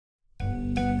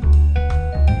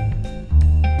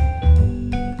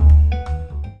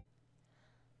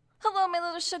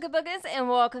Sugar Boogers, and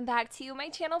welcome back to my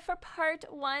channel for part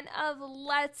 1 of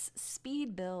Let's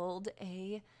Speed Build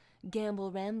a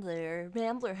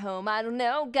Rambler home. I don't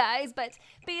know, guys, but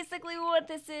basically what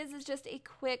this is just a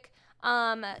quick, it's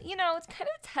kind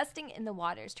of testing in the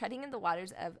waters, treading in the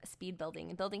waters of speed building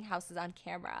and building houses on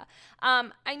camera.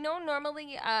 I know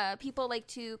normally people like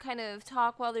to kind of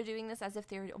talk while they're doing this as if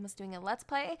they're almost doing a Let's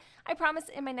Play. I promise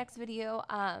in my next video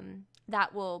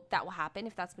that will happen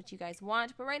if that's what you guys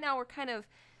want. But right now we're kind of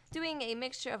doing a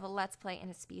mixture of a Let's Play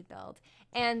and a speed build.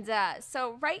 And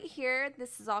so right here,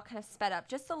 this is all kind of sped up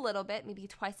just a little bit, maybe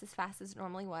twice as fast as it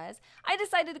normally was. I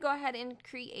decided to go ahead and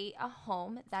create a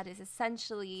home that is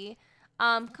essentially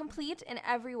complete in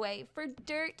every way for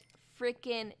dirt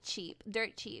freaking cheap.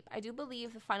 Dirt cheap. I do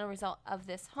believe the final result of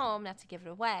this home, not to give it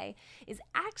away, is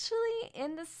actually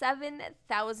in the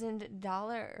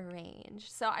 $7,000 range.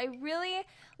 So I really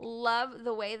love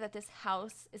the way that this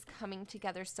house is coming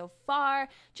together so far.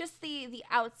 Just the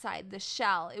outside, the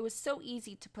shell, it was so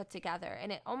easy to put together,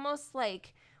 and it almost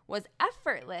like was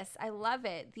effortless. I love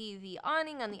it. The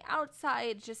awning on the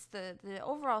outside, just the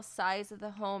overall size of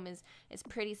the home is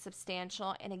pretty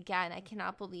substantial. And again, I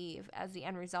cannot believe as the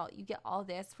end result you get all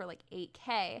this for like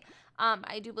 $8K.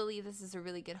 I do believe this is a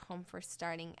really good home for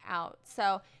starting out.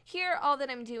 So here all that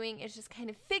I'm doing is just kind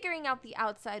of figuring out the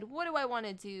outside. What do I want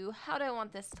to do? How do I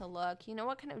want this to look? You know,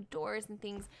 what kind of doors and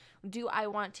things do I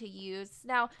want to use?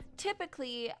 Now,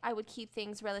 typically I would keep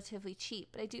things relatively cheap,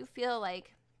 but I do feel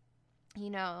like, you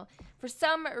know, for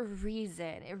some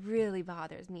reason, it really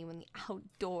bothers me when the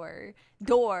outdoor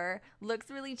door looks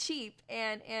really cheap,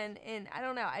 and I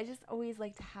don't know. I just always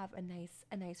like to have a nice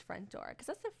front door, because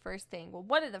that's the first thing. Well,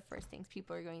 one of the first things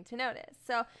people are going to notice.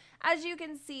 So as you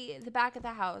can see, the back of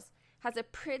the house has a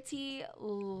pretty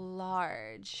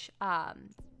large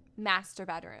master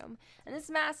bedroom, and this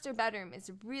master bedroom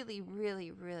is really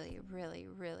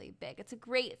big. It's a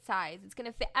great size. It's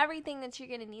gonna fit everything that you're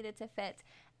gonna need it to fit,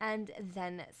 and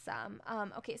then some.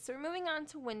 Okay, so we're moving on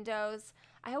to windows.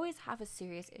 I always have a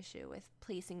serious issue with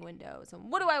placing windows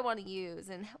and what do I want to use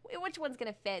and which one's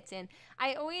gonna fit, and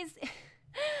I always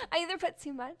I either put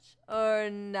too much or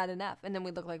not enough, and then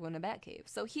we look like we're in a bat cave.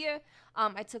 So here,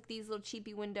 I took these little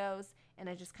cheapy windows and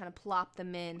I just kind of plopped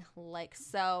them in like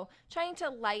so, trying to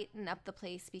lighten up the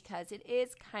place because it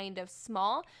is kind of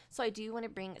small. So I do want to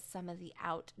bring some of the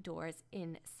outdoors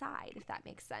inside, if that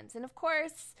makes sense. And of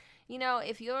course, you know,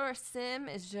 if your sim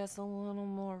is just a little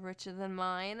more richer than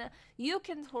mine, you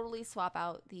can totally swap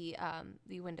out the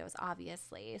windows,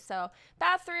 obviously. So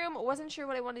bathroom, wasn't sure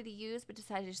what I wanted to use, but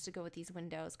decided just to go with these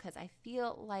windows because I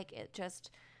feel like it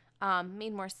just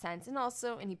made more sense. And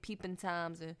also any peeping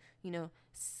toms or, you know,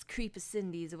 creepy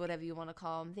Cindy's or whatever you want to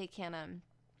call them, they can't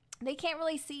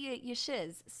really see your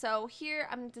shiz. So here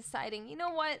I'm deciding, you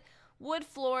know what, wood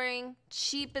flooring,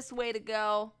 cheapest way to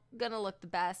go, gonna look the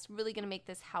best, really gonna make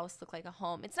this house look like a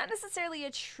home. It's not necessarily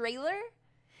a trailer,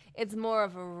 it's more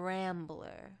of a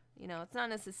rambler. You know, it's not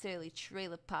necessarily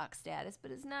trailer park status,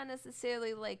 but it's not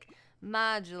necessarily like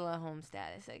modular home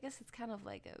status. I guess it's kind of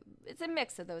like it's a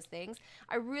mix of those things.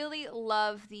 I really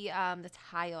love the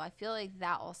tile. I feel like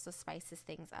that also spices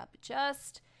things up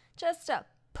just a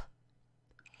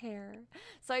hair.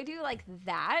 So I do like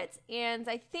that, and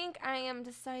I think I am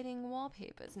deciding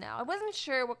wallpapers now. I wasn't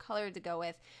sure what color to go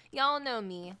with. Y'all know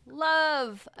me,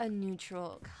 love a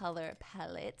neutral color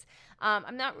palette.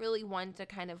 I'm not really one to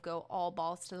kind of go all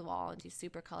balls to the wall and do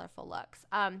super colorful looks.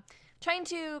 Trying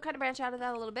to kind of branch out of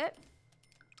that a little bit,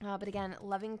 but again,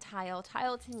 loving tile.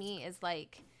 Tile to me is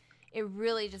like, it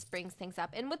really just brings things up,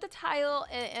 and with the tile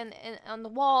and on the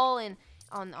wall and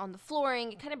on the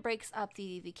flooring, it kind of breaks up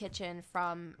the kitchen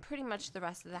from pretty much the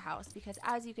rest of the house, because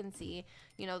as you can see,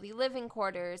 you know, the living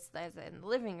quarters, as in the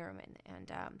living room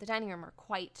and the dining room are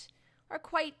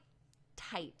quite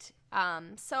tight.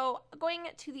 So going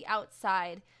to the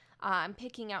outside, I'm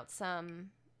picking out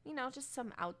some, you know, just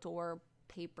some outdoor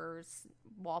papers,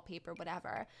 wallpaper,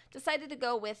 whatever. Decided to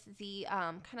go with the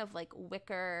kind of like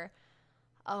wicker,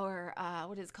 or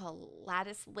what is it called,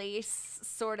 lattice lace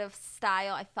sort of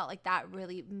style. I felt like that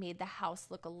really made the house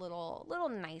look a little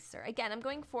nicer. Again, I'm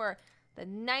going for the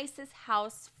nicest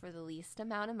house for the least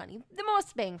amount of money, the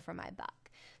most bang for my buck.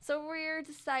 So we're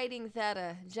deciding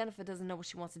that Jennifer doesn't know what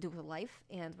she wants to do with her life,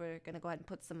 and we're gonna go ahead and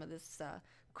put some of this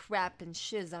crap and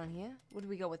shiz on here. What do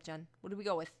we go with, Jen? What do we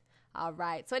go with? All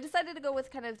right, so I decided to go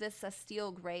with kind of this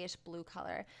steel grayish blue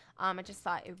color. I just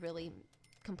thought it really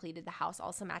completed the house.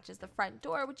 Also matches the front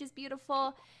door, which is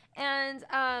beautiful. And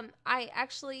I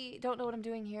actually don't know what I'm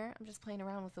doing here. I'm just playing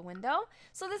around with the window.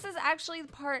 So this is actually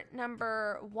part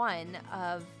number 1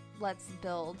 of Let's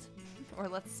Build, or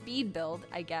Let's Speed Build,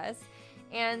 I guess.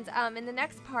 And in the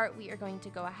next part, we are going to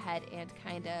go ahead and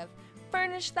kind of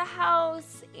furnish the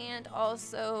house, and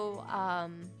also I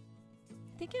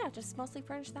think, yeah, just mostly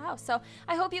furnish the house. So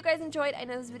I hope you guys enjoyed. I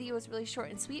know this video was really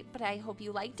short and sweet, but I hope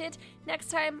you liked it.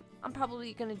 Next time, I'm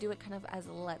probably going to do it kind of as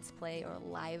a let's play or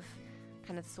live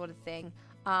kind of sort of thing.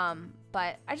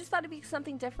 But I just thought it'd be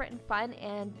something different and fun,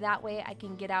 and that way I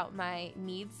can get out my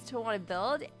needs to want to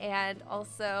build, and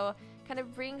also kind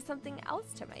of bring something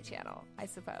else to my channel, I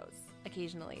suppose,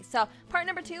 occasionally. So part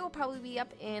number 2 will probably be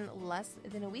up in less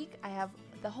than a week. I have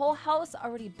the whole house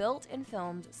already built and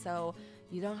filmed, so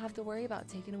you don't have to worry about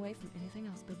taking away from anything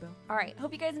else, boo-boo. All right,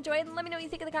 hope you guys enjoyed, and let me know what you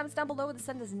think in the comments down below where the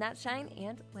sun does not shine,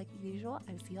 and like usual,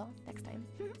 I will see y'all next time.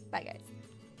 Bye,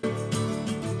 guys.